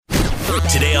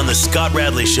Today on the Scott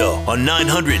Radley Show on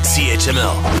 900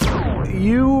 CHML.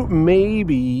 You may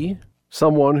be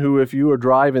someone who, if you are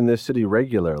driving this city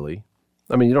regularly,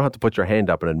 I mean, you don't have to put your hand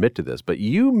up and admit to this, but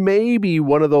you may be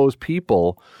one of those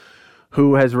people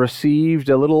who has received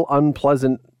a little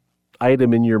unpleasant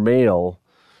item in your mail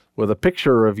with a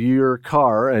picture of your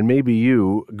car and maybe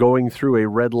you going through a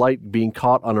red light, being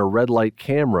caught on a red light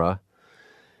camera,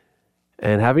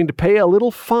 and having to pay a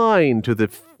little fine to the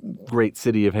great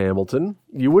city of Hamilton.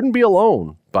 You wouldn't be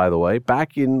alone, by the way.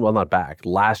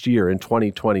 Last year in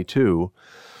 2022,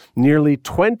 nearly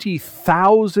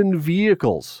 20,000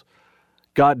 vehicles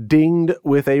got dinged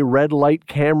with a red light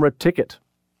camera ticket.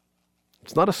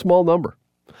 It's not a small number.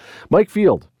 Mike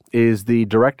Field is the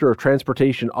Director of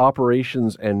Transportation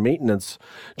Operations and Maintenance.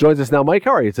 Joins us now. Mike,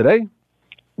 how are you today?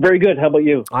 Very good. How about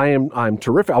you? I'm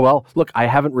terrific. Well, look, I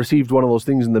haven't received one of those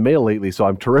things in the mail lately, so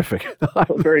I'm terrific.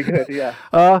 Very good, yeah.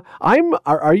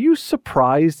 Are you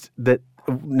surprised that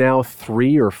now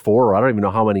 3 or 4, I don't even know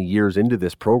how many years into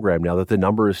this program now, that the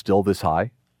number is still this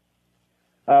high?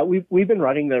 We've been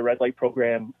running the red light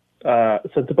program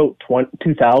since about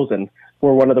 2000.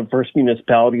 We're one of the first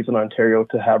municipalities in Ontario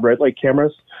to have red light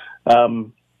cameras.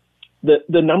 The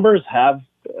numbers have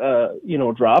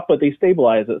dropped, but they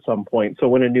stabilize at some point. So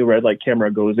when a new red light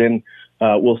camera goes in,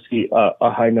 we'll see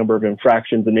a high number of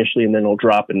infractions initially, and then it'll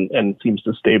drop and seems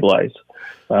to stabilize.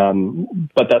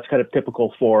 But that's kind of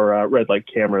typical for red light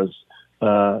cameras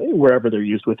wherever they're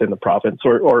used within the province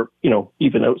or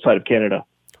even outside of Canada.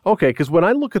 Okay, because when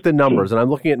I look at the numbers, and I'm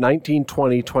looking at 19,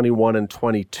 20, 21, and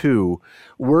 22,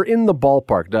 we're in the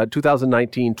ballpark.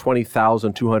 2019,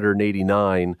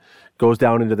 20,289 goes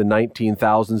down into the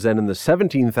 19,000s and in the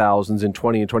 17,000s in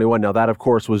 20 and 21. Now, that, of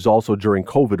course, was also during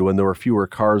COVID when there were fewer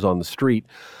cars on the street.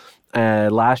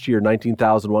 Last year,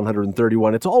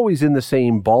 19,131. It's always in the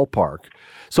same ballpark.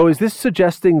 So is this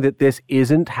suggesting that this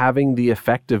isn't having the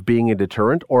effect of being a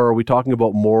deterrent, or are we talking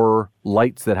about more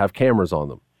lights that have cameras on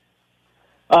them?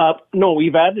 No,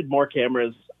 we've added more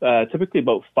cameras, typically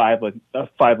about five a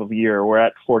year. We're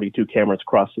at 42 cameras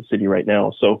across the city right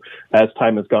now. So as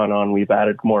time has gone on, we've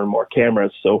added more and more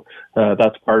cameras. So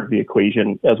that's part of the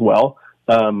equation as well.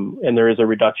 And there is a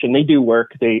reduction. They do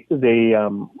work. They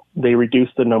reduce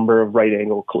the number of right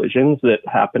angle collisions that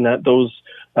happen at those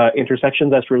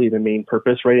intersections. That's really the main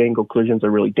purpose. Right angle collisions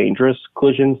are really dangerous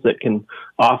collisions that can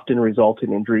often result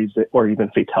in injuries or even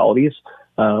fatalities.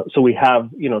 So we have,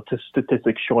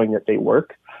 statistics showing that they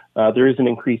work. There is an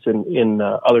increase in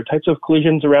other types of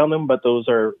collisions around them, but those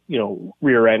are,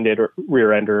 rear-ender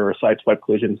or sideswipe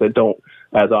collisions that don't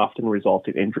as often result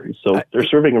in injuries. So they're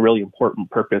serving a really important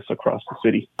purpose across the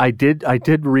city. I did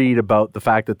read about the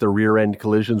fact that the rear-end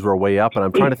collisions were way up, and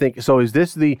I'm trying to think. So is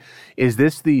this the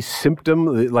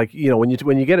symptom? Like,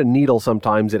 when you get a needle,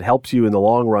 sometimes it helps you in the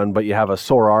long run, but you have a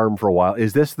sore arm for a while.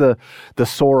 Is this the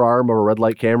sore arm of a red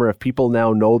light camera? If people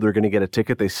now know they're going to get a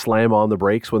ticket, they slam on the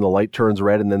brakes when the light turns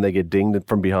red, and then they get dinged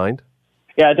from behind?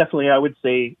 Yeah, definitely. I would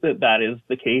say that is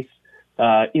the case.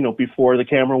 Before the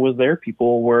camera was there,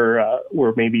 people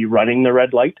were maybe running the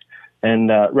red light, and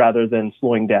rather than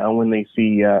slowing down when they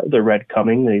see the red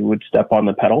coming, they would step on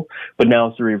the pedal. But now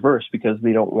it's the reverse because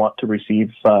they don't want to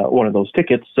receive one of those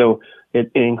tickets. So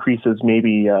it increases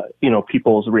maybe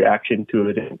people's reaction to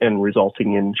it and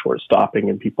resulting in short stopping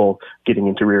and people getting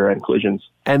into rear end collisions.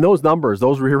 And those numbers,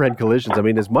 those rear end collisions, I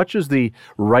mean, as much as the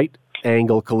right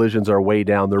angle collisions are way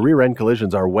down, the rear end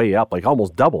collisions are way up, like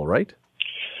almost double, right?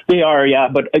 They are, yeah,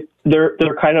 but they're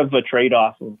kind of a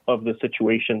trade-off of the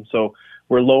situation. So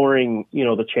we're lowering,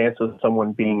 the chance of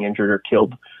someone being injured or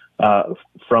killed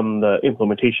from the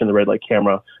implementation of the red light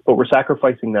camera, but we're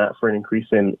sacrificing that for an increase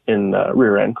in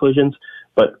rear-end collisions.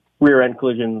 But rear-end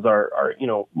collisions are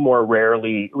more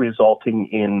rarely resulting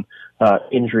in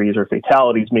injuries or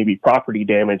fatalities, maybe property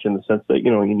damage in the sense that,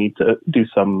 you need to do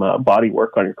some body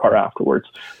work on your car afterwards.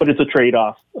 But it's a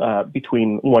trade-off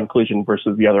between one collision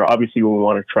versus the other. Obviously, we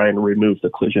want to try and remove the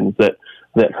collisions that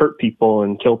hurt people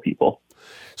and kill people.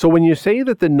 So when you say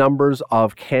that the numbers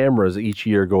of cameras each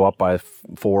year go up by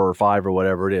 4 or 5 or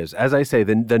whatever it is, as I say,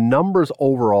 the numbers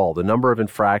overall, the number of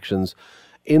infractions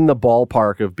in the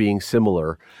ballpark of being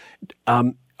similar,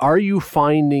 are you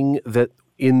finding that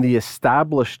in the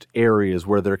established areas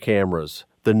where there are cameras,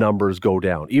 the numbers go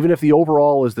down? Even if the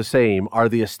overall is the same, are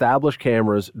the established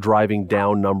cameras driving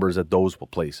down numbers at those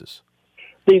places?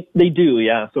 They do,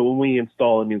 yeah. So when we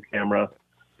install a new camera,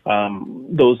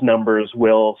 those numbers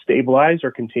will stabilize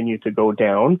or continue to go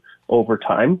down over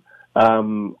time.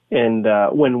 And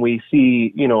when we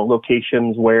see,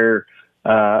 locations where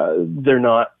they're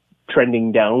not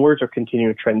trending downwards or continue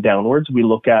to trend downwards, we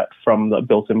look at from the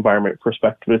built environment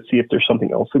perspective to see if there's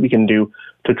something else that we can do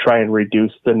to try and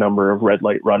reduce the number of red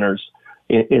light runners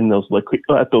in those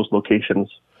at those locations.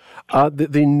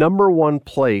 The number one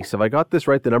place, have I got this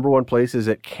right? The number one place is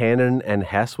at Cannon and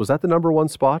Hess. Was that the number one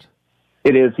spot?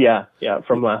 It is, yeah.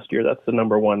 From last year, that's the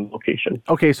number one location.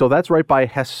 Okay, so that's right by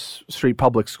Hess Street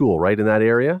Public School, right, in that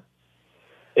area?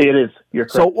 It is. You're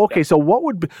correct. So, okay, so what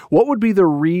would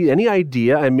be any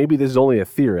idea, and maybe this is only a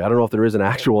theory, I don't know if there is an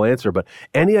actual answer, but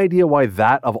any idea why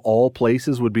that, of all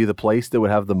places, would be the place that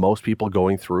would have the most people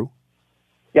going through?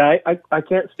 Yeah, I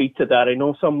can't speak to that. I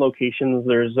know some locations,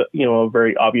 there's, a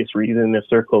very obvious reason if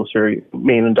they're closer.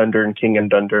 Main and Dundurn, King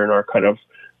and Dundurn are kind of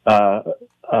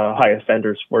high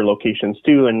offenders for locations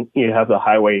too, and you have the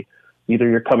highway. Either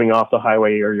you're coming off the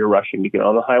highway or you're rushing to get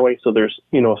on the highway. So there's,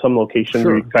 some locations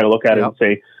where you kind of look at it and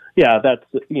say, yeah, that's,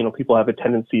 people have a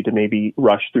tendency to maybe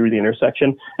rush through the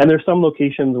intersection. And there's some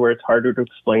locations where it's harder to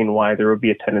explain why there would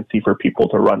be a tendency for people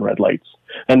to run red lights.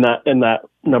 And that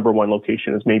number one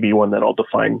location is maybe one that I'll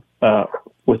define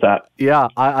with that. Yeah,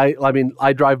 I mean,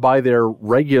 I drive by there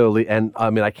regularly, and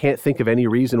I mean, I can't think of any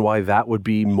reason why that would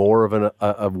be more of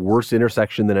a worse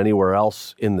intersection than anywhere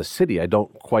else in the city. I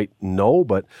don't quite know,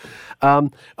 but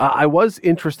I was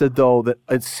interested, though, that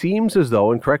it seems as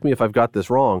though, and correct me if I've got this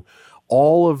wrong,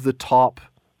 all of the top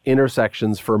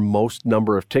intersections for most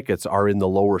number of tickets are in the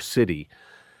lower city.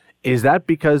 Is that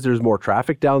because there's more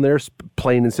traffic down there,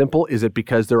 plain and simple? Is it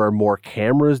because there are more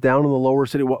cameras down in the lower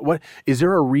city? What is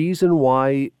there a reason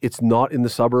why it's not in the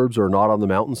suburbs or not on the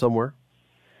mountain somewhere?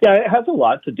 Yeah, it has a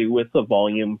lot to do with the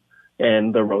volume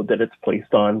and the road that it's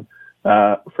placed on.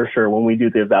 For sure, when we do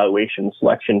the evaluation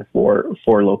selection for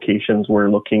locations, we're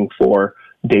looking for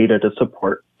data to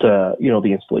support the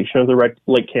installation of the red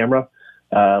light camera.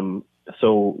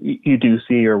 So we do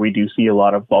see a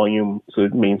lot of volume. So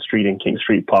Main Street and King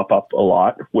Street pop up a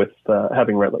lot with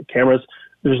having red light cameras.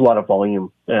 There's a lot of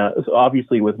volume. So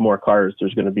obviously, with more cars,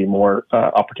 there's going to be more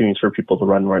opportunities for people to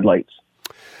run red lights.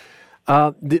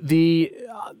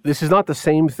 This is not the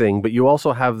same thing, but you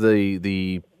also have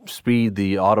the speed,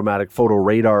 the automatic photo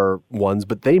radar ones,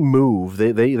 but they move.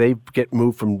 They get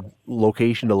moved from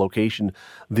location to location.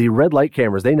 The red light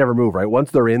cameras, they never move, right?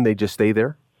 Once they're in, they just stay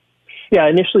there? Yeah,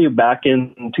 initially back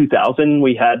in 2000,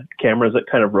 we had cameras that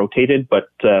kind of rotated, but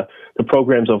the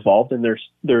program's evolved, and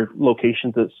there's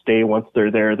locations that stay. Once they're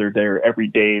there every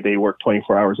day. They work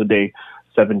 24 hours a day,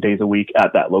 7 days a week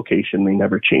at that location. They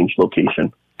never change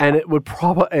location. And it would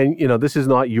probably, and this is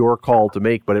not your call to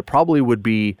make, but it probably would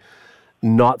be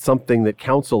not something that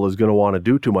council is going to want to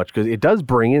do too much, because it does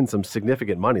bring in some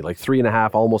significant money, like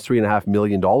almost $3.5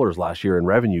 million last year in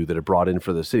revenue that it brought in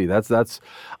for the city.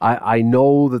 I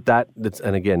know that's,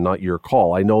 and again, not your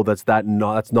call. I know that's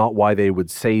not why they would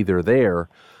say they're there,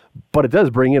 but it does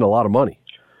bring in a lot of money.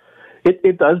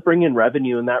 It does bring in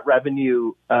revenue, and that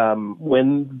revenue,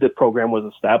 when the program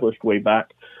was established way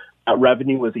back, that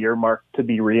revenue was earmarked to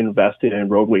be reinvested in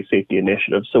roadway safety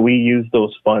initiatives. So we use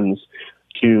those funds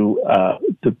to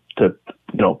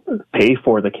pay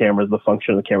for the cameras, the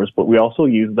function of the cameras, but we also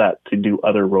use that to do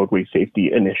other roadway safety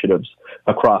initiatives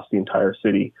across the entire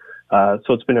city. So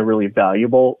it's been a really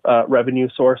valuable revenue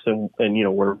source, and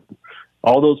we're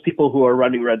all those people who are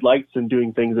running red lights and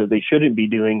doing things that they shouldn't be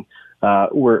doing.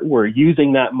 We're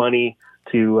using that money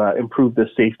to improve the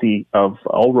safety of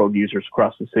all road users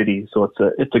across the city. So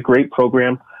it's a great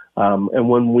program, and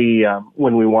when we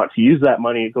want to use that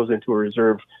money, it goes into a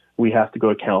reserve. We have to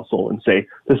go to council and say,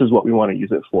 this is what we want to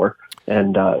use it for,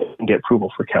 and get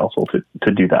approval for council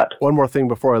to do that. One more thing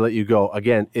before I let you go.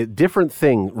 Again, different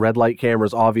thing, red light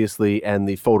cameras, obviously, and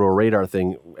the photo radar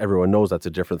thing, everyone knows that's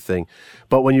a different thing.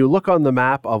 But when you look on the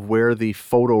map of where the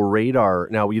photo radar,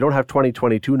 now you don't have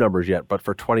 2022 numbers yet, but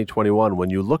for 2021,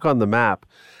 when you look on the map,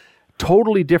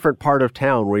 totally different part of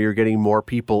town where you're getting more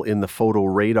people in the photo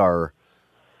radar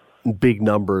big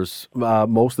numbers,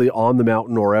 mostly on the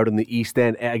mountain or out in the East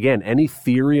End. Again, any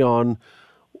theory on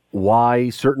why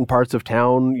certain parts of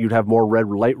town you'd have more red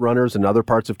light runners and other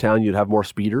parts of town you'd have more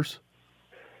speeders?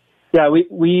 Yeah,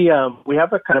 we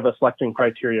have a kind of a selecting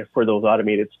criteria for those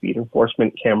automated speed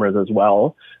enforcement cameras as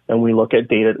well, and we look at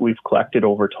data that we've collected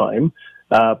over time.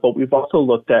 But we've also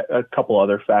looked at a couple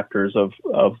other factors of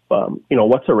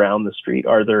what's around the street.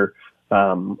 Are there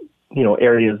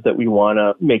areas that we want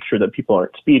to make sure that people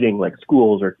aren't speeding, like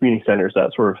schools or community centers,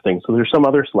 that sort of thing. So there's some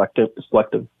other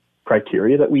selective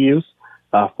criteria that we use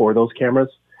for those cameras.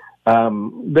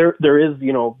 There is,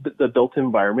 the built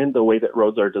environment, the way that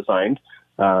roads are designed.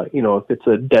 If it's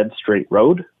a dead straight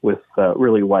road with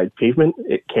really wide pavement,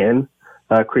 it can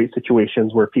create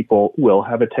situations where people will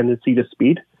have a tendency to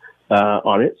speed.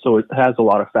 on it. So it has a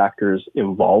lot of factors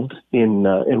involved in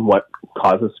what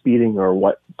causes speeding or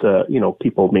what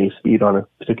people may speed on a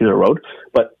particular road.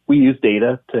 But we use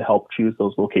data to help choose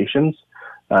those locations,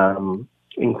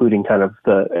 including kind of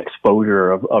the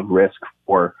exposure of risk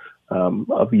for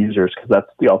of users, because that's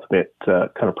the ultimate kind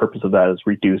of purpose of that, is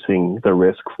reducing the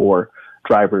risk for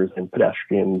drivers and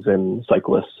pedestrians and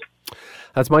cyclists.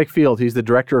 That's Mike Field. He's the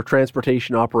Director of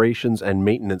Transportation Operations and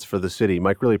Maintenance for the city.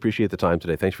 Mike, really appreciate the time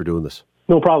today. Thanks for doing this.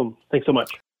 No problem. Thanks so much.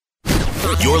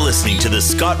 You're listening to the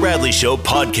Scott Radley Show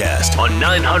podcast on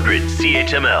 900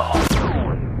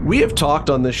 CHML. We have talked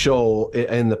on this show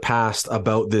in the past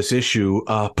about this issue,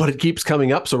 but it keeps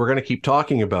coming up, so we're going to keep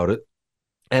talking about it.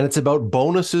 And it's about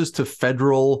bonuses to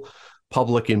federal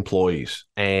public employees.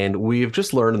 And we have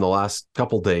just learned in the last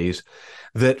couple days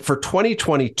that for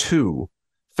 2022,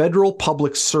 federal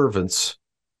public servants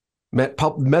met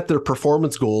their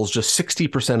performance goals just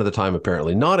 60% of the time,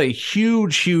 apparently. Not a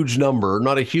huge number,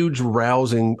 not a huge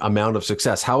rousing amount of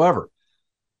success. However,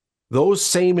 those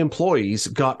same employees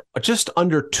got just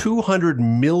under $200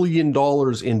 million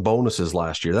in bonuses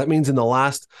last year. That means in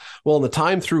the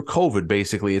time through COVID,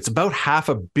 basically, it's about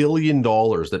 $500 million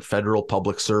that federal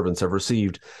public servants have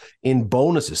received in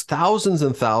bonuses, thousands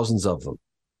and thousands of them,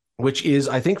 which is,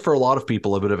 I think, for a lot of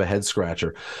people, a bit of a head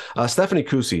scratcher. Stephanie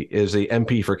Kusie is the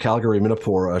MP for Calgary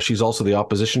Midnapore. She's also the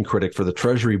opposition critic for the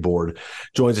Treasury Board.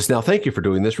 Joins us now. Thank you for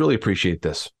doing this. Really appreciate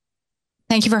this.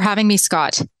 Thank you for having me,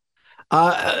 Scott.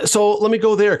 So let me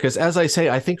go there, because as I say,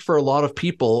 I think for a lot of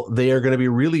people, they are going to be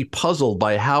really puzzled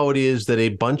by how it is that a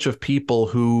bunch of people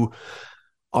who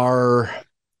are,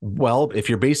 well, if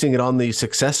you're basing it on the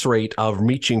success rate of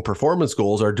reaching performance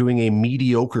goals, are doing a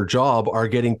mediocre job, are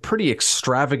getting pretty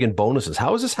extravagant bonuses.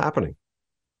 How is this happening?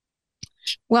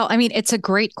 Well, I mean, it's a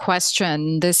great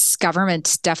question. This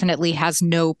government definitely has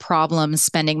no problem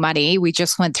spending money. We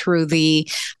just went through the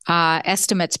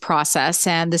estimates process,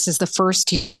 and this is the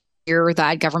first year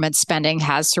that government spending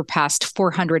has surpassed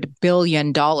 $400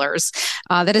 billion.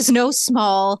 That is no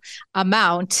small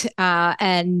amount.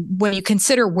 And when you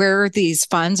consider where these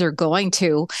funds are going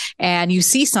to, and you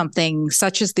see something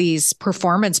such as these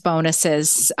performance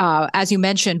bonuses, as you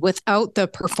mentioned, without the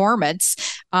performance,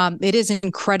 it is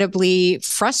incredibly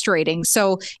frustrating.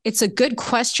 So it's a good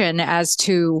question as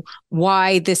to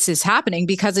why this is happening,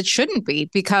 because it shouldn't be,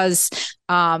 because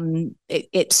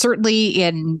it certainly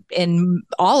in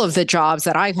all of the jobs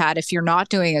that I've had, if you're not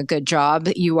doing a good job,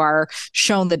 you are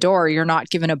shown the door, you're not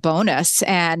given a bonus.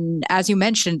 And as you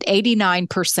mentioned,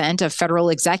 89% of federal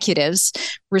executives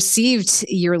received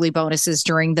yearly bonuses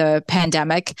during the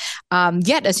pandemic,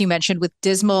 yet, as you mentioned, with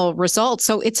dismal results.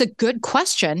 So it's a good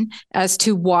question as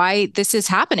to why this is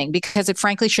happening, because it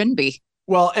frankly shouldn't be.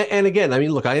 Well, and again, I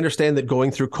mean, look, I understand that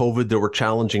going through COVID, there were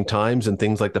challenging times and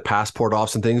things like the passport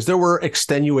offs and things. There were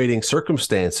extenuating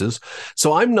circumstances.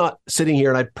 So I'm not sitting here,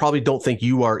 and I probably don't think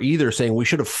you are either, saying we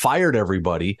should have fired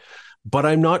everybody. But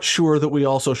I'm not sure that we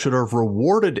also should have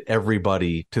rewarded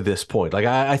everybody to this point. Like,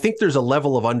 I think there's a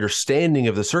level of understanding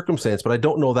of the circumstance, but I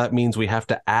don't know that means we have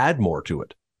to add more to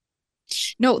it.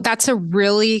 No, that's a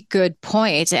really good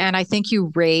point. And I think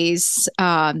you raise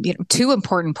two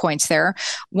important points there.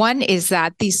 One is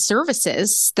that these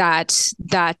services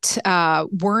that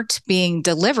weren't being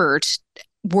delivered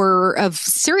were of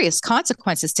serious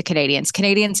consequences to Canadians.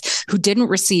 Canadians who didn't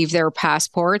receive their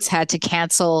passports had to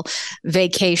cancel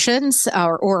vacations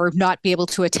or not be able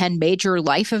to attend major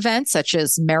life events such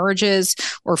as marriages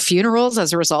or funerals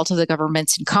as a result of the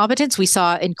government's incompetence. We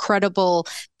saw incredible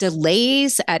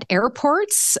delays at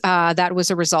airports. That was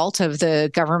a result of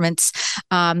the government's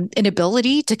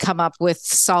inability to come up with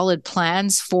solid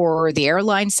plans for the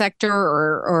airline sector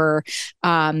or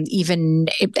even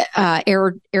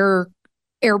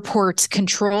airport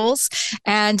controls.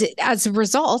 And as a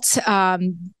result,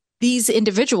 these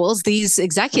individuals, these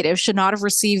executives should not have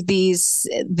received these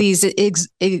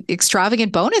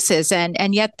extravagant bonuses,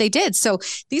 and yet they did. So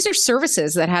these are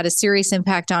services that had a serious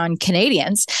impact on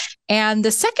Canadians. And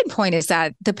the second point is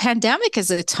that the pandemic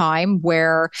is a time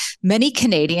where many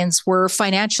Canadians were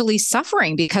financially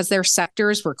suffering because their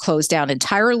sectors were closed down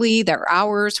entirely. Their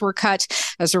hours were cut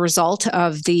as a result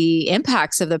of the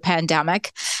impacts of the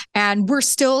pandemic. And we're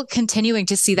still continuing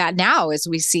to see that now as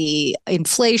we see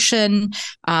inflation,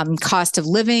 cost of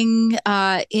living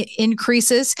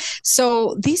increases.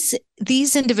 So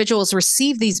these individuals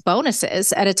receive these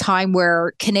bonuses at a time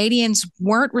where Canadians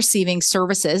weren't receiving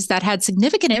services that had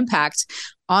significant impact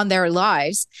on their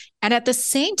lives. And at the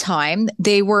same time,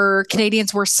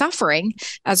 Canadians were suffering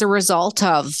as a result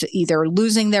of either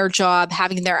losing their job,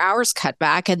 having their hours cut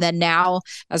back, and then now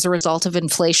as a result of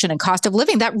inflation and cost of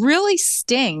living. That really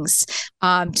stings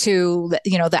to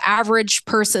the average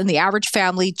person, the average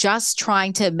family, just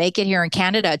trying to make it here in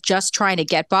Canada, just trying to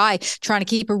get by, trying to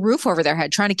keep a roof over their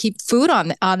head, trying to keep food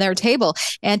on their table,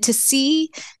 and to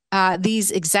see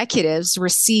these executives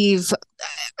receive,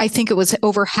 I think it was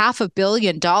over $500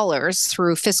 million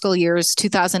through fiscal years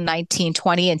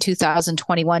 2019-20 and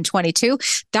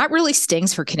 2021-22. That really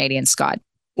stings for Canadians, Scott.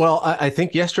 Well, I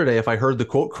think yesterday, if I heard the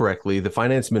quote correctly, the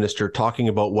finance minister talking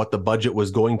about what the budget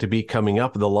was going to be coming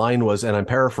up, the line was, and I'm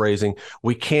paraphrasing,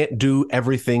 we can't do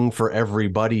everything for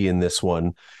everybody in this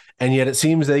one. And yet it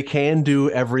seems they can do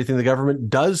everything. The government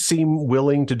does seem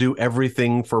willing to do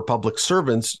everything for public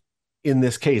servants in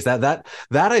this case. That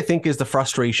I think is the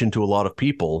frustration to a lot of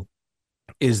people,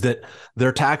 is that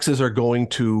their taxes are going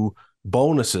to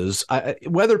bonuses.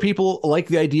 Whether people like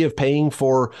the idea of paying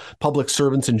for public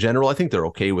servants in general, I think they're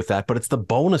okay with that, but it's the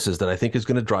bonuses that I think is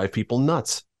going to drive people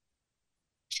nuts.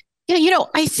 Yeah,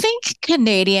 I think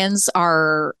Canadians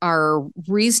are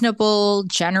reasonable,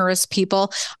 generous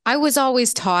people. I was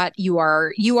always taught you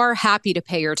are happy to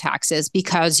pay your taxes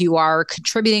because you are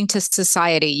contributing to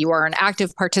society. You are an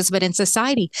active participant in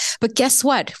society. But guess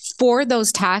what? For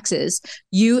those taxes,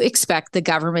 you expect the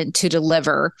government to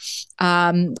deliver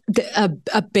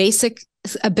a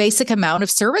basic amount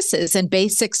of services and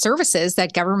basic services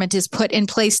that government is put in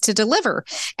place to deliver.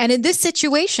 And in this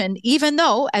situation, even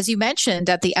though, as you mentioned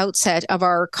at the outset of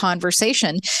our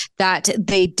conversation, that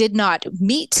they did not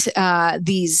meet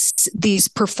these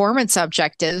performance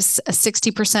objectives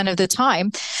 60% of the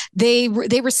time, they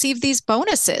received these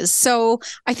bonuses. So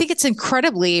I think it's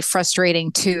incredibly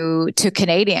frustrating to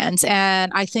Canadians.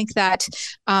 And I think that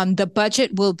the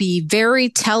budget will be very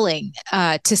telling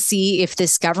to see if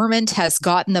this government has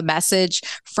gotten the message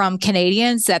from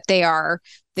Canadians that they are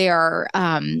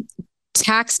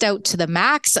taxed out to the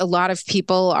max. A lot of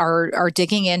people are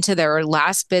digging into their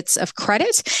last bits of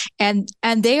credit, and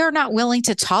they are not willing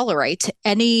to tolerate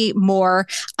any more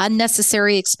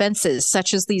unnecessary expenses,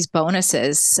 such as these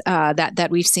bonuses that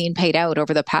we've seen paid out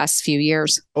over the past few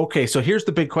years. Okay, so here's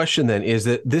the big question then, is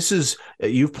that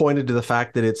you've pointed to the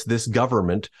fact that it's this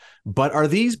government, but are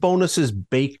these bonuses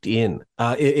baked in?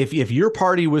 If your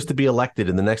party was to be elected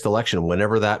in the next election,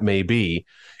 whenever that may be,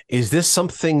 is this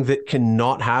something that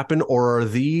cannot happen, or are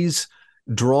these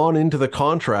drawn into the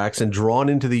contracts and drawn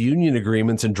into the union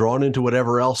agreements and drawn into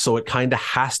whatever else, so it kind of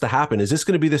has to happen? Is this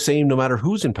going to be the same no matter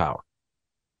who's in power?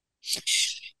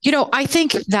 I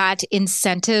think that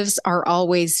incentives are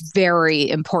always very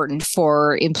important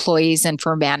for employees and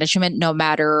for management, no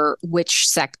matter which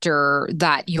sector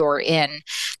that you're in.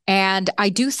 And I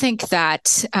do think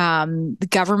that the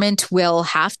government will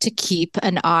have to keep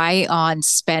an eye on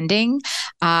spending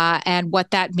and what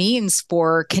that means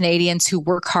for Canadians who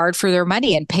work hard for their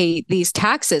money and pay these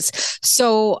taxes.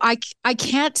 So I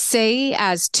can't say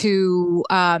as to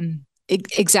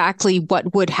exactly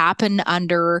what would happen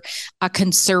under a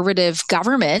conservative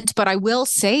government, but I will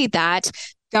say that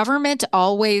government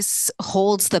always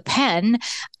holds the pen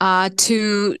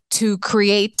to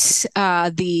create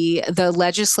the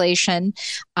legislation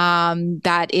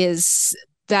that is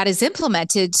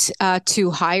implemented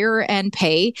to hire and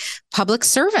pay public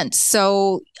servants.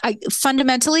 So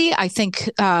fundamentally, I think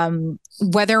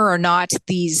whether or not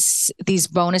these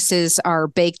bonuses are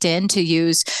baked in, to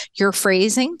use your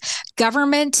phrasing,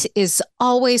 government is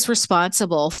always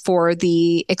responsible for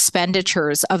the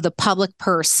expenditures of the public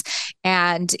purse.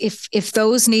 And if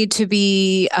those need to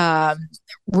be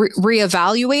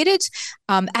reevaluated,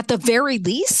 at the very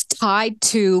least tied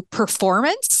to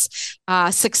performance,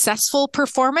 successful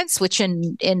performance, which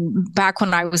in back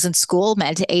when I was in school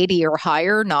meant 80 or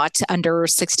higher, not under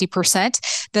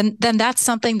 60%, then that's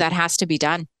something that has to be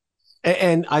done.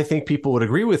 And I think people would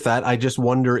agree with that. I just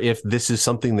wonder if this is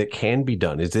something that can be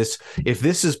done. If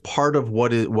this is part of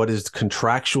what is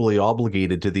contractually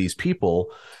obligated to these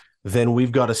people, then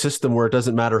we've got a system where it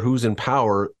doesn't matter who's in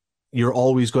power, you're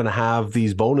always going to have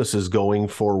these bonuses going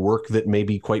for work that may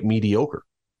be quite mediocre.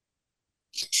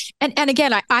 And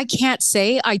again, I can't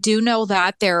say. I do know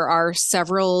that there are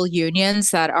several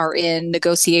unions that are in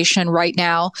negotiation right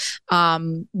now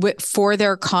for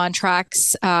their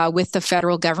contracts with the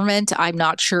federal government. I'm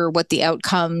not sure what the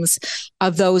outcomes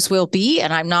of those will be,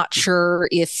 and I'm not sure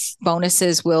if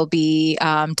bonuses will be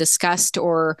discussed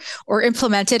or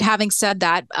implemented. Having said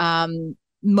that,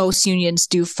 most unions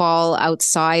do fall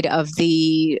outside of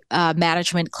the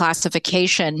management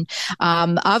classification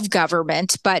of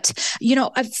government. But,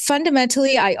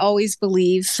 fundamentally, I always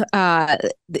believe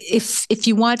if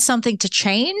you want something to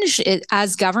change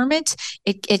as government,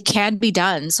 it can be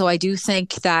done. So I do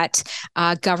think that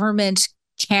government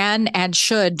can and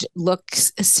should look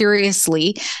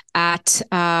seriously at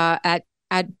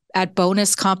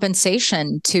bonus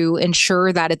compensation to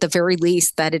ensure that at the very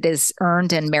least that it is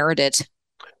earned and merited.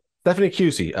 Stephanie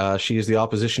Kusie, she is the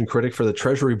opposition critic for the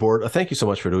Treasury Board. Thank you so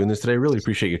much for doing this today. Really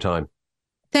appreciate your time.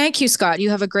 Thank you, Scott. You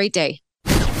have a great day.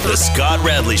 The Scott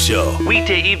Radley Show,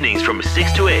 weekday evenings from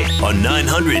 6 to 8 on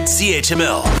 900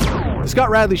 CHML. The Scott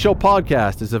Radley Show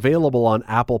podcast is available on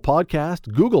Apple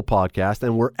Podcast, Google Podcast,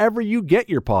 and wherever you get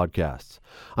your podcasts.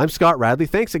 I'm Scott Radley.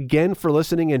 Thanks again for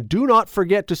listening, and do not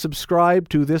forget to subscribe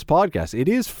to this podcast. It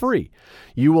is free.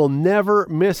 You will never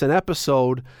miss an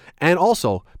episode, and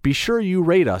also be sure you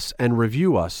rate us and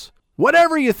review us.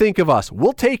 Whatever you think of us,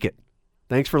 we'll take it.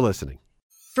 Thanks for listening.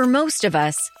 For most of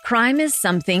us, crime is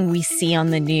something we see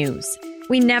on the news.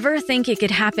 We never think it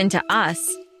could happen to us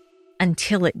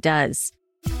until it does.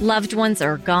 Loved ones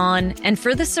are gone, and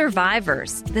for the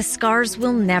survivors, the scars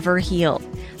will never heal.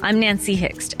 I'm Nancy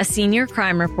Hixt, a senior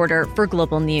crime reporter for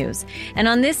Global News. And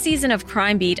on this season of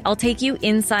Crime Beat, I'll take you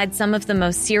inside some of the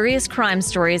most serious crime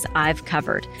stories I've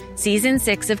covered. Season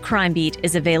 6 of Crime Beat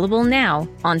is available now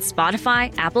on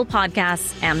Spotify, Apple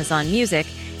Podcasts, Amazon Music,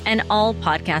 and all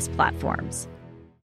podcast platforms.